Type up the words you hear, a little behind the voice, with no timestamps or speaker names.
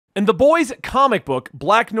In The Boys comic book,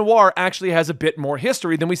 Black Noir actually has a bit more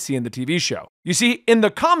history than we see in the TV show. You see, in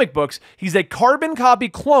the comic books, he's a carbon copy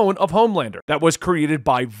clone of Homelander that was created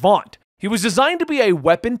by Vaught. He was designed to be a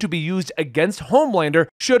weapon to be used against Homelander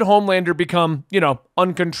should Homelander become,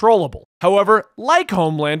 uncontrollable. However, like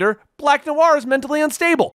Homelander, Black Noir is mentally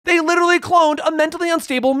unstable. They literally cloned a mentally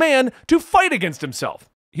unstable man to fight against himself.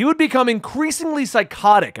 He would become increasingly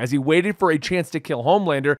psychotic as he waited for a chance to kill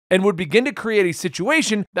Homelander and would begin to create a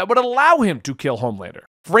situation that would allow him to kill Homelander,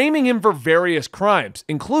 framing him for various crimes,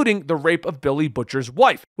 including the rape of Billy Butcher's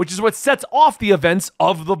wife, which is what sets off the events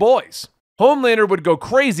of The Boys. Homelander would go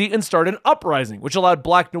crazy and start an uprising, which allowed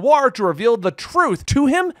Black Noir to reveal the truth to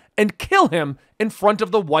him and kill him in front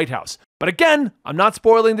of the White House. But again, I'm not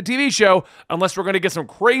spoiling the TV show unless we're going to get some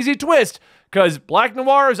crazy twist, because Black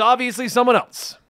Noir is obviously someone else.